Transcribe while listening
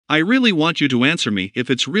I really want you to answer me if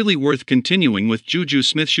it's really worth continuing with Juju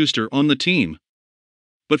Smith-Schuster on the team.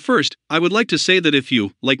 But first, I would like to say that if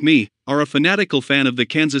you, like me, are a fanatical fan of the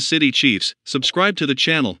Kansas City Chiefs, subscribe to the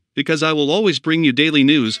channel, because I will always bring you daily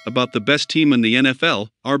news about the best team in the NFL,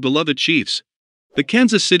 our beloved Chiefs. The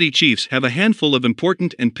Kansas City Chiefs have a handful of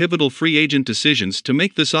important and pivotal free agent decisions to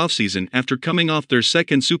make this offseason after coming off their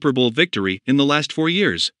second Super Bowl victory in the last 4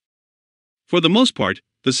 years. For the most part,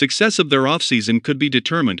 the success of their offseason could be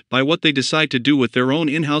determined by what they decide to do with their own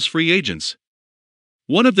in-house free agents.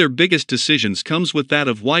 One of their biggest decisions comes with that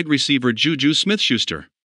of wide receiver Juju Smith-Schuster.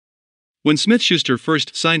 When Smith-Schuster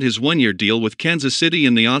first signed his one-year deal with Kansas City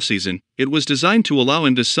in the offseason, it was designed to allow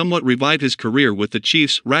him to somewhat revive his career with the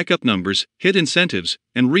Chiefs, rack up numbers, hit incentives,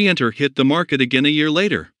 and hit the market again a year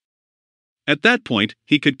later. At that point,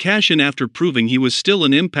 he could cash in after proving he was still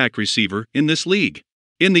an impact receiver in this league.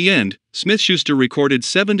 In the end, Smith-Schuster recorded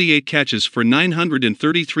 78 catches for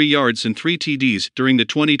 933 yards and 3 TDs during the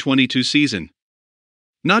 2022 season.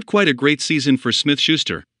 Not quite a great season for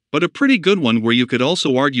Smith-Schuster, but a pretty good one where you could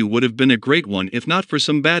also argue would have been a great one if not for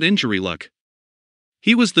some bad injury luck.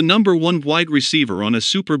 He was the number 1 wide receiver on a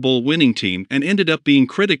Super Bowl winning team and ended up being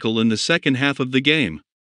critical in the second half of the game.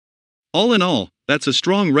 All in all, that's a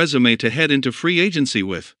strong resume to head into free agency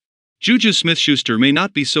with. Juju Smith-Schuster may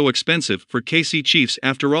not be so expensive for KC Chiefs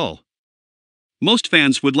after all. Most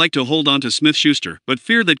fans would like to hold on to Smith-Schuster but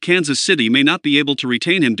fear that Kansas City may not be able to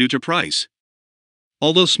retain him due to price.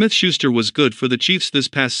 Although Smith-Schuster was good for the Chiefs this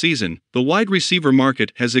past season, the wide receiver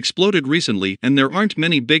market has exploded recently and there aren't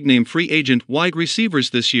many big-name free agent wide receivers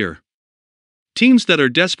this year. Teams that are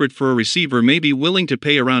desperate for a receiver may be willing to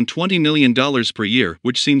pay around $20 million per year,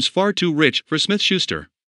 which seems far too rich for Smith-Schuster.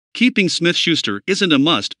 Keeping Smith-Schuster isn't a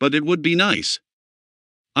must, but it would be nice.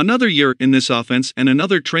 Another year in this offense and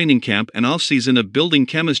another training camp and offseason of building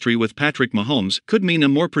chemistry with Patrick Mahomes could mean a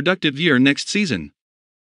more productive year next season.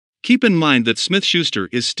 Keep in mind that Smith-Schuster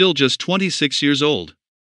is still just 26 years old.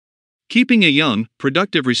 Keeping a young,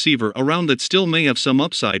 productive receiver around that still may have some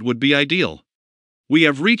upside would be ideal. We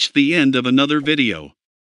have reached the end of another video.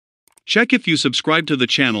 Check if you subscribed to the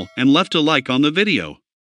channel and left a like on the video.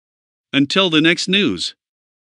 Until the next news.